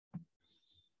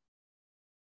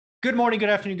Good morning, good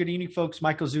afternoon, good evening, folks.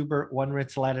 Michael Zuber, one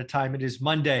rental at a time. It is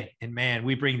Monday, and man,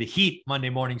 we bring the heat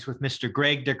Monday mornings with Mr.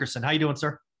 Greg Dickerson. How you doing,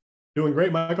 sir? Doing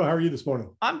great, Michael. How are you this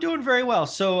morning? I'm doing very well.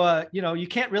 So, you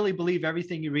can't really believe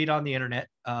everything you read on the internet,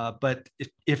 but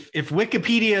if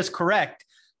Wikipedia is correct,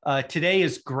 today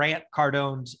is Grant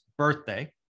Cardone's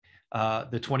birthday,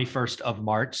 the 21st of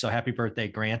March. So happy birthday,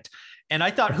 Grant. And I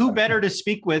thought, who better to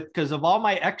speak with? Because of all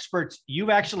my experts, you've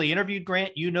actually interviewed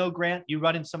Grant. You know Grant. You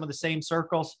run in some of the same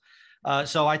circles.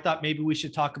 So I thought maybe we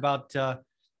should talk about,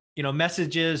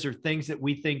 messages or things that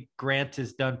we think Grant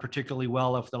has done particularly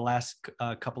well over the last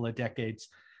couple of decades.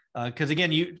 Because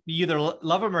again, you either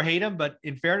love him or hate him, but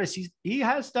in fairness, he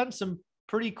has done some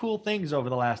pretty cool things over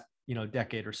the last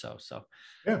decade or so. So,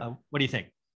 Yeah. what do you think?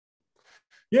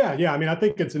 Yeah. I mean, I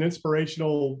think it's an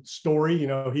inspirational story.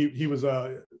 He was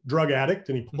a drug addict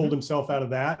and he pulled himself out of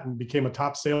that and became a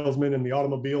top salesman in the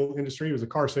automobile industry. He was a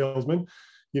car salesman,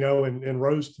 and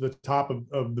rose to the top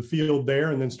of the field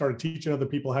there, and then started teaching other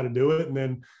people how to do it. And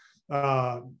then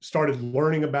started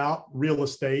learning about real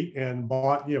estate and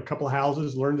bought, a couple of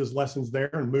houses, learned his lessons there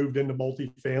and moved into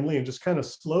multifamily and just kind of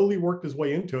slowly worked his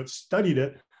way into it, studied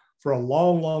it for a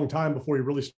long, long time before he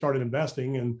really started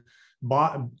investing, and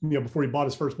before he bought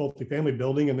his first multifamily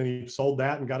building. And then he sold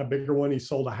that and got a bigger one. He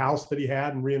sold a house that he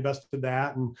had and reinvested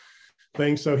that and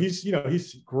things. So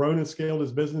he's grown and scaled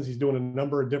his business. He's doing a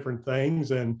number of different things.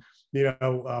 And,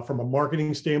 from a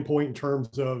marketing standpoint, in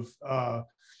terms of,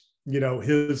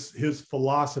 his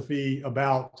philosophy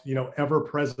about,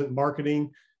 ever-present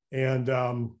marketing. And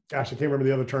I can't remember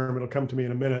the other term. It'll come to me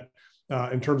in a minute.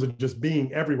 In terms of just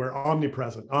being everywhere,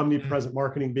 omnipresent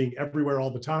marketing, being everywhere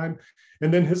all the time.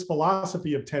 And then his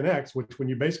philosophy of 10X, which when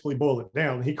you basically boil it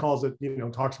down, he calls it,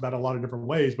 talks about it a lot of different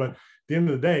ways, but at the end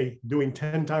of the day, doing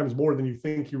 10 times more than you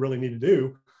think you really need to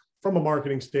do from a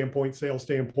marketing standpoint, sales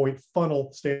standpoint,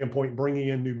 funnel standpoint, bringing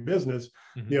in new business,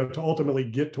 to ultimately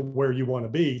get to where you want to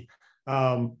be.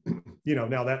 Now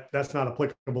that's not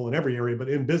applicable in every area, but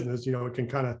in business, it can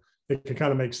kind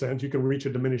of make sense. You can reach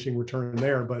a diminishing return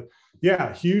there, but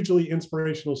yeah, hugely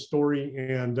inspirational story.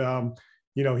 And,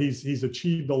 he's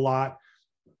achieved a lot,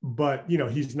 but,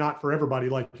 he's not for everybody,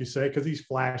 like you say, because he's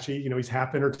flashy, he's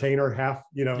half entertainer, half,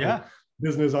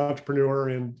 business entrepreneur.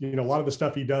 And, a lot of the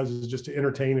stuff he does is just to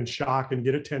entertain and shock and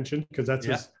get attention, because that's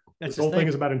his whole thing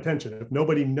is about intention. If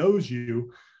nobody knows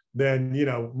you, then,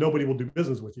 nobody will do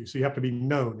business with you. So you have to be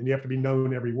known, and you have to be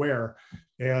known everywhere.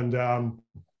 And,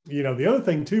 the other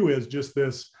thing too is just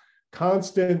this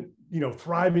constant,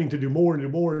 thriving to do more and do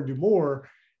more and do more.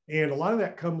 And a lot of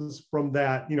that comes from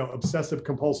that, obsessive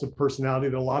compulsive personality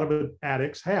that a lot of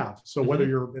addicts have. So whether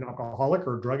you're an alcoholic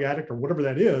or a drug addict or whatever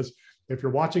that is, if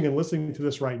you're watching and listening to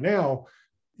this right now,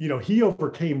 he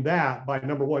overcame that by,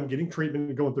 number one, getting treatment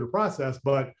and going through the process,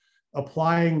 but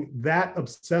applying that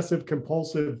obsessive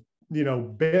compulsive,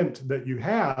 bent that you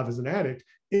have as an addict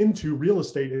into real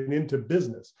estate and into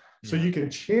business. So you can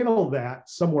channel that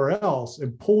somewhere else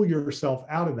and pull yourself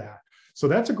out of that. So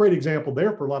that's a great example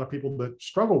there for a lot of people that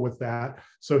struggle with that.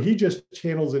 So he just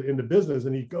channels it into business,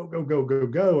 and he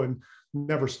go and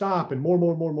never stop, and more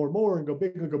and go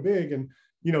big and go big. And,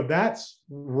 that's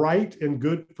right and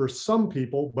good for some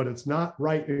people, but it's not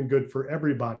right and good for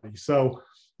everybody. So,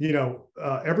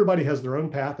 everybody has their own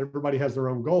path. Everybody has their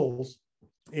own goals.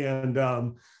 And,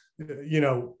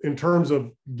 in terms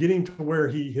of getting to where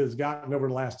he has gotten over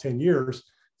the last 10 years,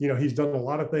 he's done a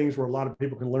lot of things where a lot of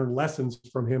people can learn lessons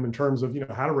from him in terms of,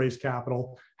 how to raise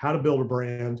capital, how to build a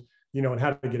brand, and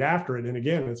how to get after it. And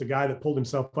again, it's a guy that pulled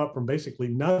himself up from basically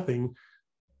nothing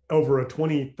over a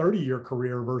 20, 30-year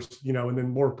career versus, and then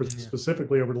more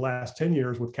specifically over the last 10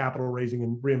 years with capital raising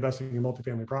and reinvesting in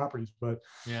multifamily properties. But,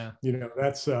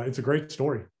 that's, it's a great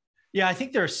story. Yeah, I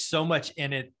think there's so much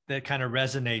in it that kind of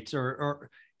resonates,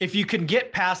 or if you can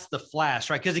get past the flash,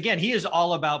 right? Because again, he is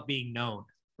all about being known,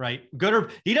 right? Good or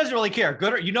he doesn't really care.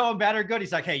 Good or him, bad or good.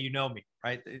 He's like, hey, you know me,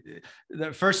 right?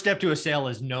 The first step to a sale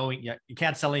is knowing. Yeah, you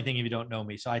can't sell anything if you don't know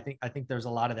me. So I think there's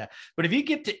a lot of that. But if you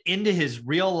get into his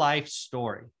real life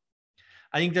story,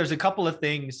 I think there's a couple of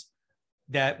things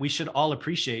that we should all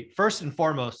appreciate. First and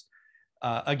foremost,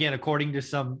 again, according to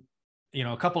some,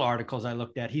 a couple of articles I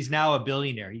looked at, he's now a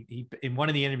billionaire. He in one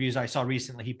of the interviews I saw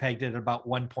recently, he pegged it at about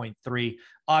 1.3.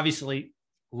 Obviously,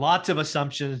 lots of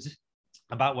assumptions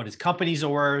about what his companies are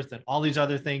worth and all these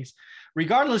other things.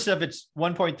 Regardless of it's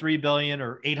 1.3 billion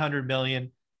or 800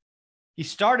 million, he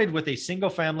started with a single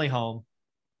family home.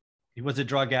 He was a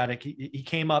drug addict. He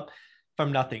came up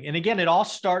from nothing. And again, it all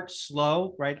starts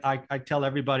slow, right? I tell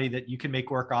everybody that you can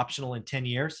make work optional in 10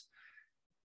 years.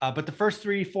 But the first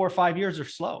 3, 4, 5 years are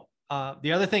slow.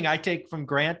 The other thing I take from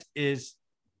Grant is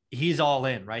he's all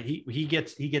in, right? He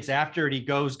gets after it. He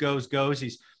goes.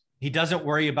 He doesn't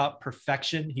worry about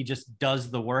perfection. He just does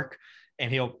the work,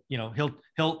 and he'll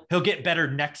get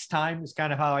better next time is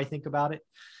kind of how I think about it.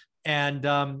 And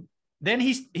then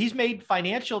he's made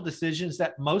financial decisions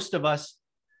that most of us,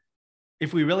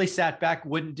 if we really sat back,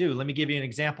 wouldn't do. Let me give you an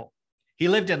example. He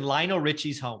lived in Lionel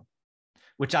Richie's home,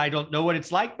 which I don't know what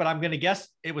it's like, but I'm going to guess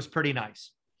it was pretty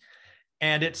nice.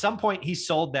 And at some point he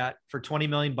sold that for 20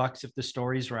 million bucks, if the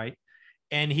story's right.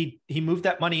 And he moved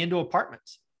that money into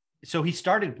apartments. So he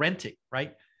started renting,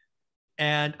 right?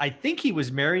 And I think he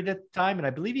was married at the time, and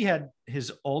I believe he had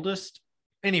his oldest.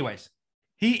 Anyways,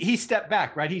 he stepped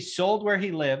back, right? He sold where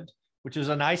he lived, which was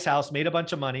a nice house, made a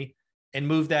bunch of money, and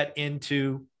moved that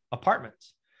into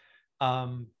apartments.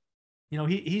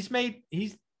 He's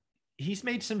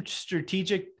made some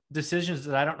strategic decisions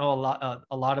that I don't know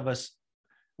a lot of us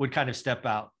would kind of step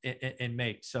out and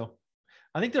make. So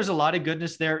I think there's a lot of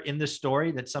goodness there in the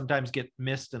story that sometimes get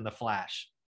missed in the flash.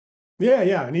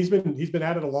 Yeah. And he's been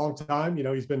at it a long time.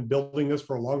 He's been building this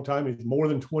for a long time. He's more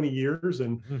than 20 years.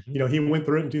 And, he went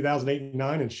through it in 2008 and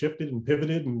 2009 and shifted and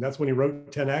pivoted. And that's when he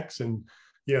wrote 10X. And,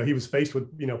 he was faced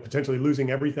with, potentially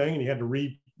losing everything, and he had to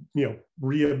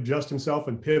readjust himself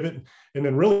and pivot. And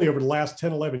then really over the last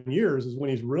 10, 11 years is when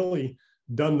he's really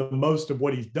done the most of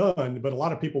what he's done. But a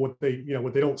lot of people, what they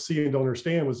don't see and don't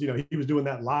understand was, he was doing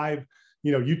that live,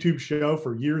 YouTube show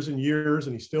for years and years.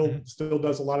 And he still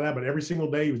does a lot of that, but every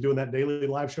single day he was doing that daily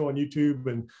live show on YouTube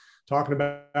and talking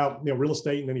about, real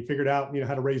estate. And then he figured out,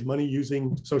 how to raise money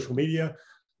using social media.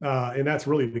 And that's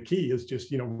really the key, is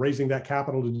just, raising that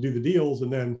capital to do the deals.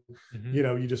 And then,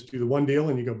 you just do the one deal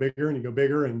and you go bigger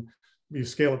and you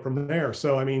scale it from there.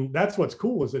 So, I mean, that's what's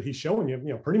cool, is that he's showing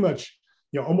you, pretty much,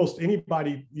 almost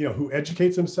anybody, who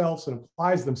educates themselves and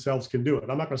applies themselves can do it.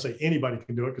 I'm not going to say anybody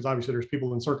can do it, because obviously there's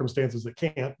people in circumstances that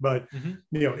can't, but,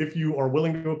 if you are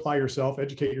willing to apply yourself,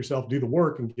 educate yourself, do the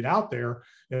work, and get out there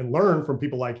and learn from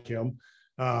people like him,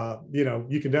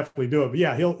 you can definitely do it. But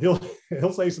yeah,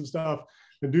 he'll say some stuff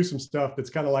and do some stuff that's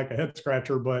kind of like a head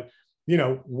scratcher, but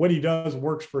what he does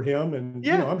works for him. And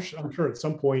I'm sure at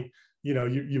some point,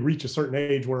 you reach a certain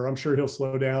age where I'm sure he'll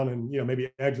slow down and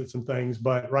maybe exit some things.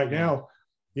 But right now,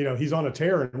 he's on a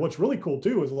tear. And what's really cool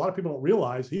too is a lot of people don't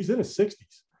realize he's in his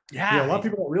 60s. Yeah, a lot of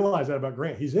people don't realize that about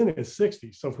Grant. He's in his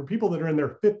 60s. So for people that are in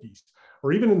their 50s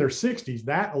or even in their 60s,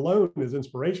 that alone is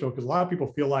inspirational, because a lot of people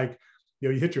feel like, you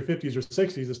hit your 50s or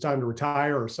 60s, it's time to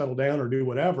retire or settle down or do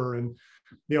whatever. And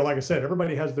like I said,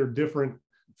 everybody has their different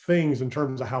things in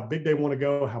terms of how big they want to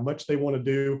go, how much they want to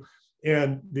do.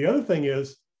 And the other thing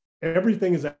is,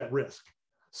 everything is at risk.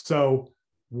 So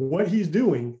what he's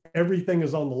doing, everything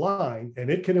is on the line,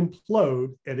 and it can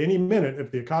implode at any minute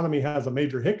if the economy has a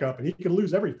major hiccup, and he can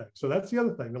lose everything. So that's the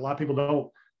other thing that a lot of people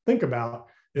don't think about,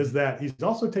 is that he's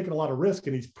also taking a lot of risk,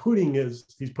 and he's putting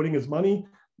his money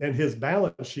and his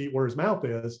balance sheet where his mouth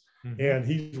is, and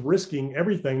he's risking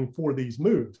everything for these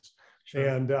moves. Sure.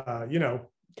 And,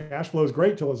 cash flow is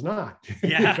great till it's not.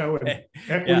 Yeah. And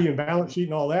equity and balance sheet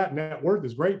and all that, net worth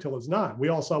is great till it's not. We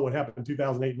all saw what happened in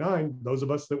 2008, 2009. Those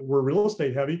of us that were real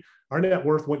estate heavy, our net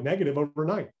worth went negative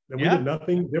overnight. And we did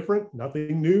nothing different,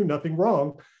 nothing new, nothing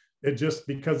wrong. It just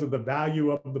because of the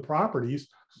value of the properties.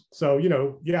 So, he's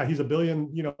 $1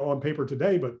 billion, on paper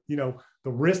today, but,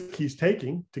 the risk he's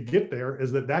taking to get there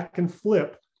is that can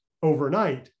flip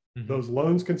overnight. Those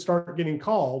loans can start getting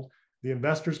called. The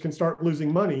investors can start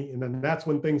losing money, and then that's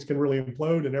when things can really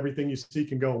implode and everything you see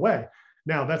can go away.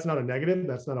 Now, that's not a negative.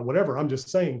 That's not a whatever. I'm just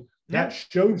saying that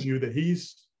shows you that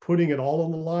he's putting it all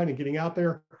on the line and getting out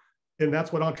there. And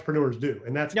that's what entrepreneurs do.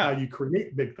 And that's how you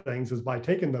create big things, is by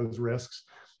taking those risks.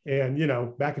 And,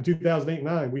 back in 2008 and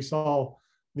 2009, we saw,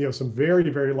 some very,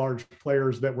 very large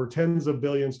players that were tens of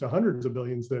billions to hundreds of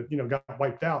billions that, got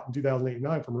wiped out in 2008 and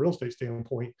 2009 from a real estate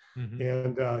standpoint.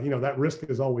 And, that risk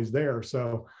is always there.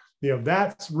 So,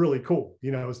 that's really cool,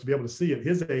 is to be able to see at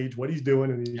his age what he's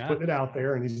doing, and he's putting it out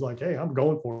there, and he's like, hey, I'm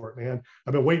going for it, man.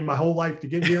 I've been waiting my whole life to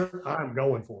get here. I'm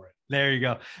going for it. There you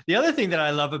go. The other thing that I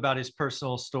love about his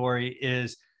personal story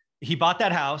is he bought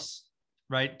that house,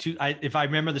 right? If I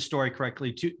remember the story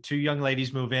correctly, two young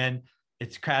ladies move in.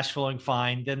 It's cash flowing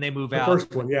fine. Then they move out. The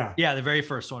first one, yeah. Yeah, the very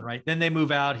first one, right? Then they move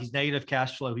out. He's negative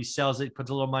cash flow. He sells it, puts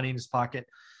a little money in his pocket.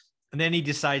 And then he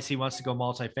decides he wants to go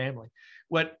multifamily.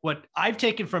 What I've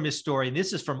taken from his story, and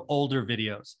this is from older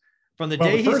videos, from the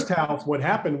day the first house, what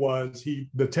happened was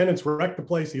the tenants wrecked the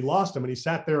place. He lost them, and he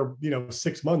sat there,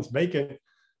 6 months vacant,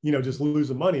 just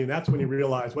losing money. And that's when he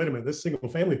realized, wait a minute, this single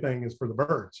family thing is for the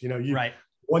birds. Right.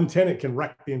 One tenant can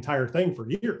wreck the entire thing for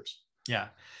years. Yeah.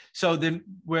 So then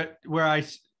where I,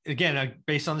 again,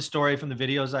 based on the story from the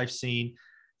videos I've seen,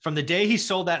 from the day he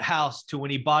sold that house to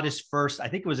when he bought his first, I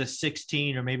think it was a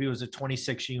 16 or maybe it was a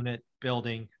 26 unit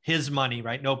building, his money,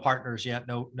 right? No partners yet,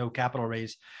 no capital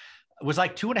raise. It was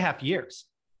like 2.5 years.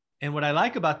 And what I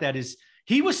like about that is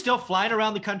he was still flying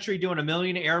around the country doing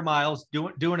 1,000,000 air miles,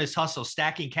 doing his hustle,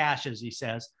 stacking cash, as he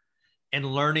says, and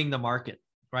learning the market,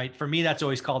 right? For me, that's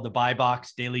always called the buy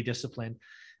box, daily discipline.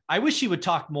 I wish he would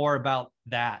talk more about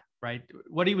that, right?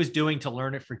 What he was doing to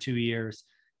learn it for 2 years.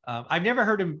 I've never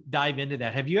heard him dive into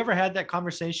that. Have you ever had that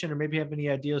conversation, or maybe have any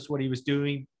ideas what he was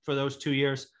doing for those 2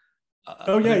 years?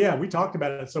 Yeah. We talked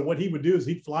about it. So what he would do is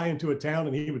he'd fly into a town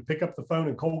and he would pick up the phone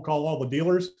and cold call all the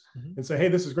dealers and say, hey,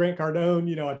 this is Grant Cardone.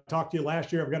 You know, I talked to you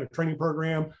last year. I've got a training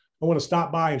program. I want to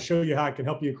stop by and show you how I can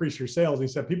help you increase your sales. And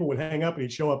he said people would hang up and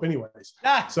he'd show up anyways.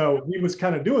 So he was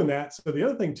kind of doing that. So the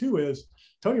other thing too is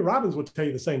Tony Robbins would tell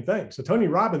you the same thing. So Tony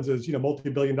Robbins is,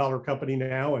 multi-billion-dollar company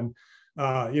now. And,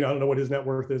 I don't know what his net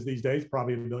worth is these days,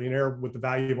 probably a billionaire with the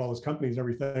value of all his companies and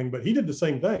everything, but he did the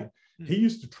same thing. He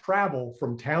used to travel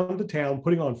from town to town,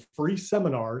 putting on free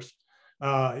seminars,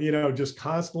 just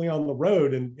constantly on the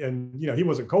road. And he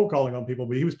wasn't cold calling on people,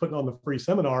 but he was putting on the free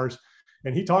seminars.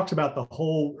 And he talks about the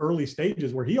whole early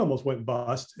stages where he almost went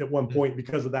bust at one point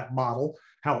because of that model,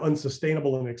 how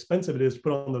unsustainable and expensive it is to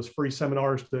put on those free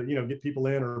seminars to, get people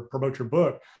in or promote your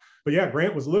book. But yeah,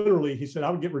 Grant was literally, he said,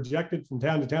 I would get rejected from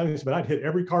town to town. He said, but I'd hit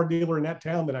every car dealer in that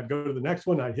town, then I'd go to the next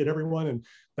one, I'd hit everyone. And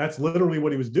that's literally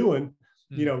what he was doing,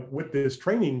 with this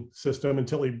training system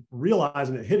until he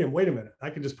realized, and it hit him, wait a minute, I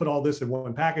could just put all this in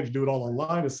one package, do it all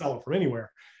online and sell it from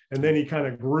anywhere. And then he kind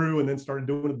of grew and then started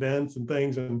doing events and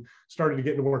things and started to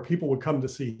get into where people would come to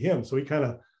see him. So he kind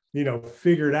of,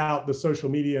 figured out the social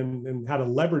media and how to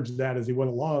leverage that as he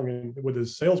went along and with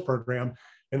his sales program.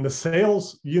 And the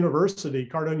sales university,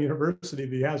 Cardone University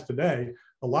that he has today,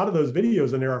 a lot of those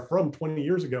videos in there are from 20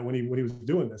 years ago when he was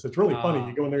doing this. It's really funny.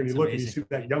 You go in there and you look and you see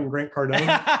that young Grant Cardone.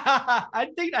 I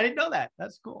didn't know that.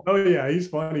 That's cool. Oh yeah, he's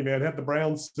funny, man. Had the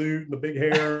brown suit and the big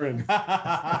hair and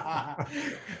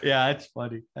yeah, it's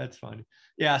funny. That's funny.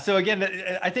 Yeah. So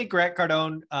again, I think Grant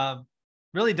Cardone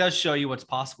really does show you what's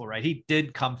possible, right? He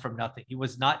did come from nothing. He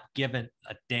was not given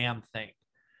a damn thing.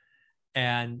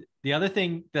 And the other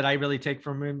thing that I really take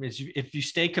from him is if you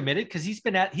stay committed, because he's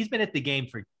been at the game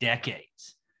for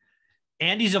decades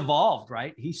and he's evolved,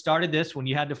 right? He started this when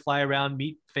you had to fly around,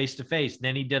 meet face to face.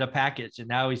 Then he did a package and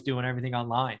now he's doing everything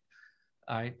online.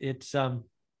 All right.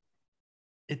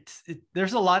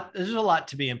 There's a lot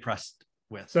to be impressed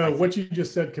with. So what you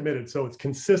just said, committed. So it's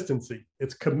consistency,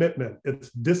 it's commitment, it's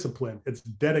discipline, it's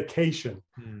dedication.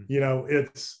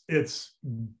 It's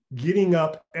getting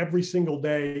up every single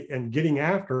day and getting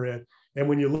after it. And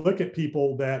when you look at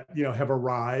people that, have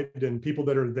arrived and people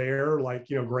that are there, like,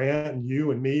 Grant and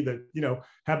you and me that,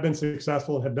 have been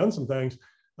successful and have done some things.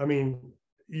 I mean,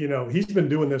 he's been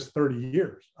doing this 30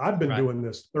 years. I've been doing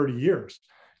this 30 years,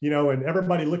 and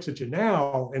everybody looks at you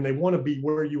now and they want to be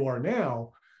where you are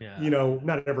now. Yeah.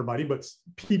 Not everybody, but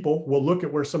people will look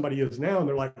at where somebody is now and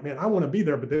they're like, man, I want to be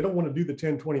there, but they don't want to do the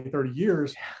 10, 20, 30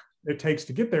 years it takes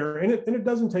to get there. And it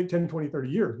doesn't take 10, 20, 30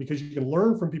 years because you can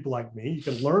learn from people like me. You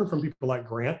can learn from people like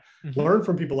Grant, learn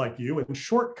from people like you and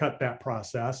shortcut that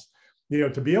process,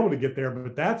 to be able to get there.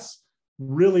 But that's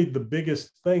really the biggest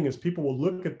thing is people will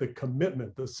look at the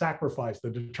commitment, the sacrifice,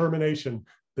 the determination,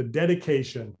 the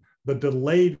dedication, the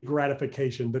delayed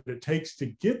gratification that it takes to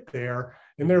get there.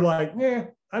 And they're like,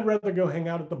 I'd rather go hang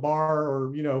out at the bar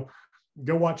or,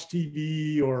 go watch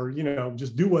TV or,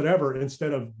 just do whatever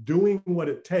instead of doing what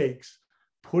it takes,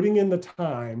 putting in the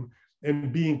time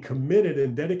and being committed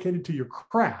and dedicated to your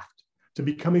craft, to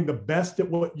becoming the best at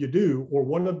what you do or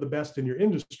one of the best in your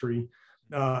industry.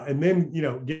 And then,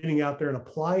 getting out there and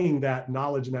applying that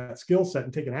knowledge and that skill set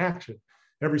and taking action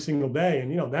every single day.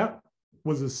 And, that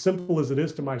was as simple as it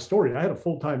is to my story. I had a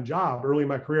full-time job early in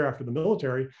my career after the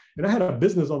military, and I had a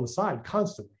business on the side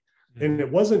constantly. And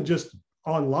it wasn't just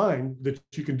online that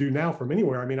you can do now from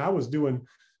anywhere. I mean, I was doing,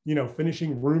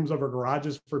 finishing rooms over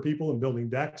garages for people and building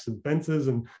decks and fences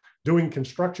and doing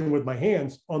construction with my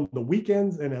hands on the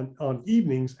weekends and on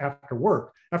evenings after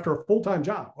work, after a full-time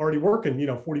job, already working,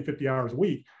 40, 50 hours a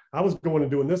week. I was going and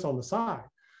doing this on the side.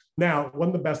 Now, it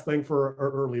wasn't the best thing for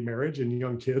our early marriage and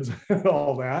young kids and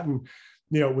all that. And,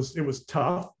 it was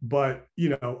tough, but,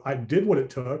 I did what it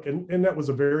took. And that was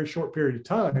a very short period of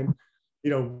time,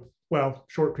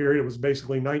 short period. It was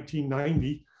basically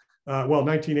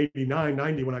 1989,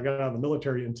 90 when I got out of the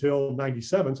military until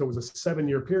 97. So it was a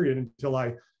 7-year period until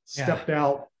I stepped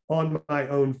out on my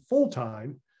own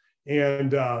full-time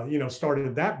and,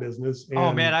 started that business. And,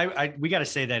 oh man, we got to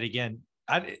say that again.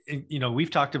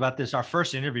 We've talked about this, our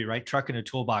first interview, right? Truck in a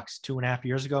Toolbox 2.5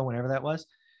 years ago, whenever that was.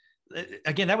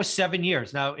 again, that was 7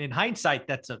 years. Now in hindsight,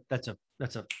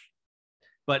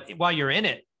 but while you're in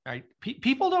it, right,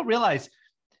 people don't realize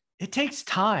it takes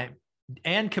time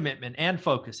and commitment and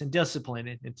focus and discipline.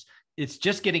 And it's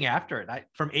just getting after it.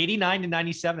 From 89 to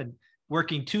 97,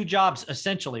 working 2 jobs,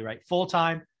 essentially, right?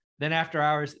 Full-time, then after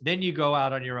hours, then you go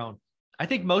out on your own. I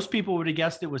think most people would have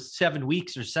guessed it was 7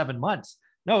 weeks or 7 months.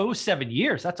 No, it was 7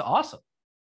 years. That's awesome.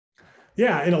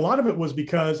 Yeah. And a lot of it was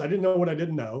because I didn't know what I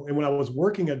didn't know. And when I was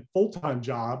working a full-time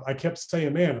job, I kept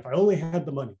saying, man, if I only had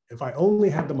the money,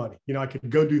 I could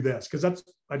go do this. Cause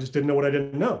I just didn't know what I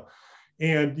didn't know.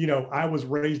 And, I was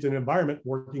raised in an environment,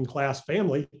 working class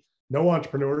family, no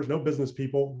entrepreneurs, no business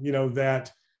people,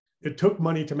 that it took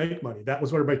money to make money. That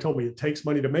was what everybody told me. It takes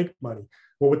money to make money.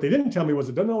 Well, what they didn't tell me was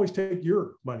it doesn't always take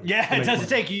your money. Yeah, it doesn't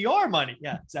take your money.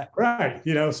 Yeah, exactly. Right.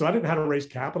 So I didn't know how to raise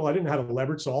capital. I didn't know how to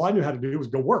leverage. So all I knew how to do was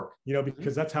go work,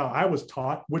 because that's how I was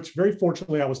taught, which very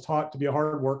fortunately I was taught to be a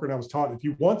hard worker. And I was taught, if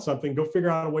you want something, go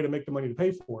figure out a way to make the money to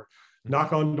pay for it.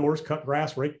 Knock on doors, cut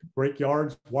grass, rake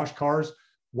yards, wash cars,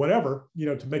 whatever,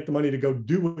 to make the money to go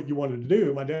do what you wanted to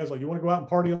do. My dad's like, you want to go out and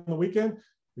party on the weekend?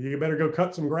 You better go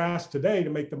cut some grass today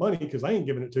to make the money, because I ain't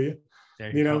giving it to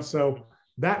you. So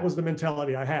that was the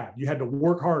mentality I had. You had to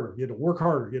work harder. You had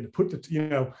to put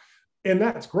and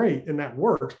that's great. And that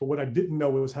works. But what I didn't know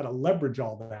was how to leverage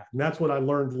all that. And that's what I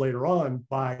learned later on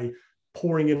by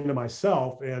pouring into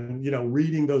myself and,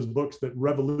 reading those books that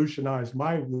revolutionized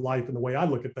my life and the way I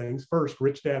look at things. First,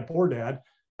 Rich Dad, Poor Dad.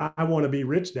 I want to be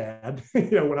Rich Dad.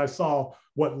 When I saw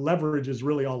what leverage is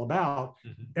really all about,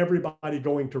 everybody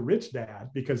going to Rich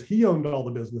Dad, because he owned all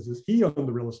the businesses, he owned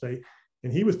the real estate,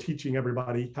 and he was teaching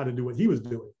everybody how to do what he was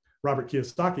doing. Robert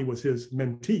Kiyosaki was his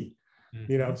mentee,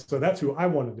 so that's who I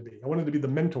wanted to be. I wanted to be the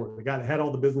mentor, the guy that had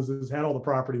all the businesses, had all the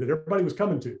property that everybody was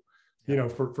coming to,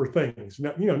 for things,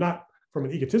 not from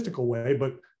an egotistical way,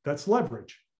 but that's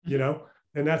leverage,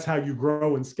 and that's how you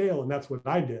grow and scale. And that's what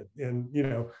I did. And,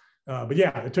 but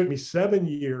yeah, it took me 7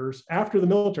 years after the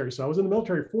military. So I was in the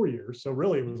military 4 years. So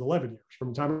really it was 11 years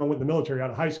from the time I went in the military out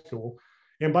of high school.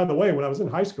 And by the way, when I was in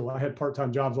high school, I had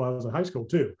part-time jobs while I was in high school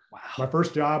too. Wow. My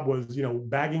first job was,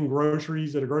 bagging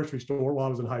groceries at a grocery store while I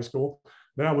was in high school.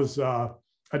 Then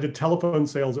I did telephone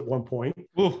sales at one point,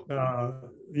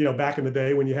 back in the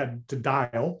day when you had to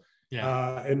dial.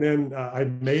 Yeah. And then I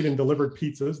made and delivered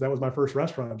pizzas. That was my first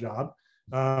restaurant job.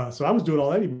 So I was doing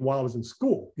all that even while I was in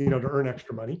school, to earn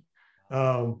extra money.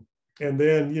 And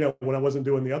then, when I wasn't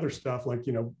doing the other stuff, like,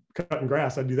 cutting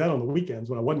grass, I'd do that on the weekends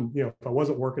when I wasn't, if I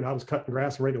wasn't working, I was cutting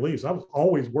grass and ready to leave. So I was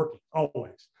always working,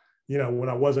 always, when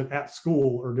I wasn't at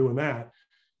school or doing that.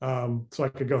 So I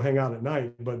could go hang out at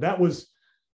night. But that was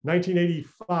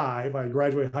 1985. I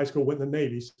graduated high school, went in the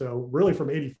Navy. So really from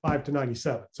 85 to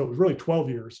 97. So it was really 12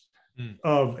 years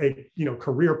of a,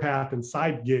 career path and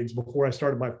side gigs before I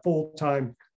started my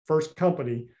full-time first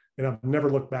company. And I've never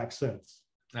looked back since.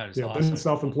 That is awesome. Been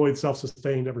self-employed,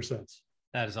 self-sustained ever since.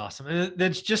 That is awesome. And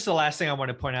that's just the last thing I want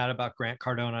to point out about Grant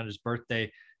Cardone on his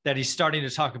birthday, that he's starting to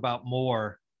talk about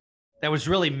more that was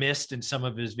really missed in some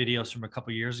of his videos from a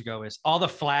couple of years ago, is all the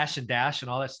flash and dash and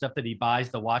all that stuff that he buys,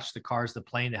 the watch, the cars, the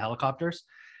plane, the helicopters.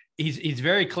 He's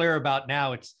very clear about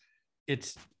now.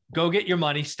 It's go get your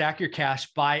money, stack your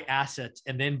cash, buy assets,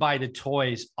 and then buy the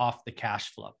toys off the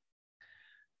cash flow.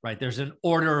 Right. There's an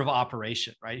order of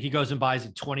operation, right? He goes and buys a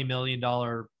 $20 million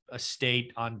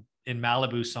estate in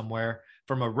Malibu somewhere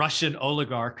from a Russian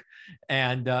oligarch.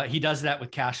 And he does that with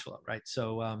cash flow. Right.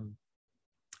 So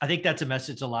I think that's a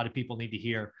message a lot of people need to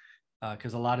hear,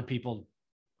 because a lot of people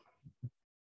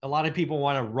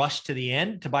want to rush to the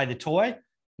end to buy the toy,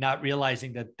 not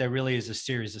realizing that there really is a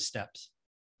series of steps.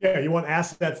 Yeah. You want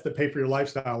assets that pay for your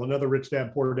lifestyle. Another Rich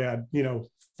Dad, Poor Dad,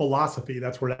 philosophy.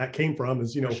 That's where that came from,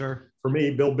 is, for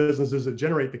me, build businesses that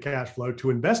generate the cash flow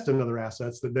to invest in other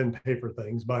assets that then pay for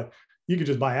things. But you could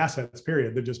just buy assets,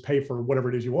 period, that just pay for whatever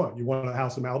it is you want. You want a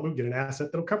house in Malibu, get an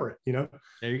asset that'll cover it,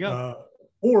 There you go.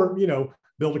 Or,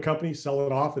 build a company, sell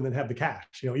it off, and then have the cash,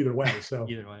 either way. So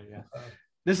either way, yeah.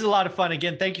 This is a lot of fun.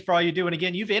 Again, thank you for all you do. And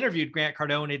again, you've interviewed Grant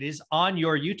Cardone. It is on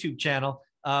your YouTube channel.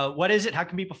 What is it? How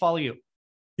can people follow you?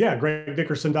 Yeah,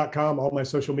 gregdickerson.com. All my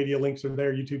social media links are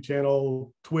there. YouTube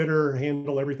channel, Twitter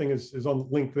handle, everything is on the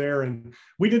link there. And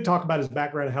we did talk about his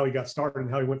background and how he got started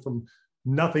and how he went from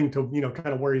nothing to,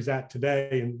 kind of where he's at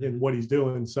today and what he's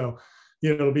doing. So,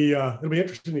 it'll be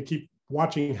interesting to keep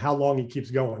watching how long he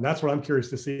keeps going. That's what I'm curious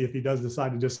to see, if he does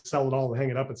decide to just sell it all and hang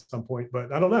it up at some point.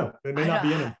 But I don't know. It may not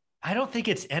be in him. I don't think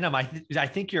it's in him. I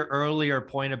think your earlier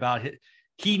point about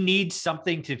he needs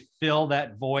something to fill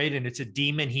that void, and it's a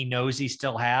demon he knows he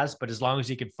still has. But as long as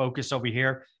he can focus over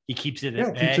here, he keeps it Yeah,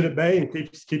 at bay. keeps it at bay and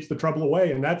keeps the trouble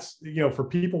away. And that's, for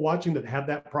people watching that have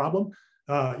that problem,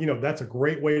 that's a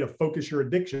great way to focus your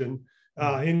addiction.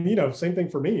 And, same thing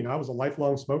for me. I was a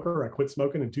lifelong smoker. I quit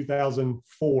smoking in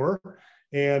 2004.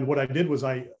 And what I did was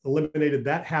I eliminated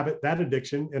that habit, that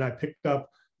addiction, and I picked up,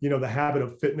 the habit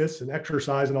of fitness and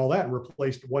exercise and all that, and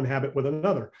replaced one habit with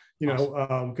another,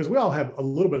 because we all have a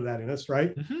little bit of that in us,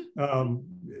 right? And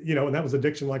that was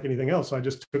addiction like anything else. So I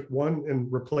just took one and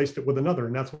replaced it with another.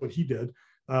 And that's what he did.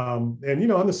 And,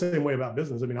 I'm the same way about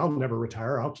business. I mean, I'll never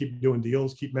retire. I'll keep doing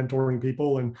deals, keep mentoring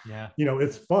people. And,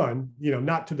 it's fun,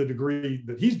 not to the degree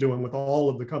that he's doing with all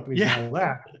of the companies and all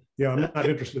that. I'm not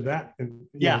interested in that. And,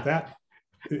 that,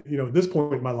 at this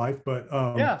point in my life, but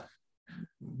I'm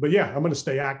going to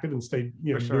stay active and stay,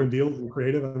 doing deals and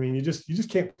creative. I mean, you just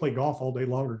can't play golf all day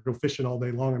long or go fishing all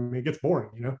day long. I mean, it gets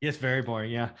boring, It's very boring.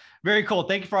 Yeah. Very cool.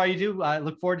 Thank you for all you do. I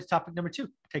look forward to topic number 2.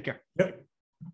 Take care. Yep.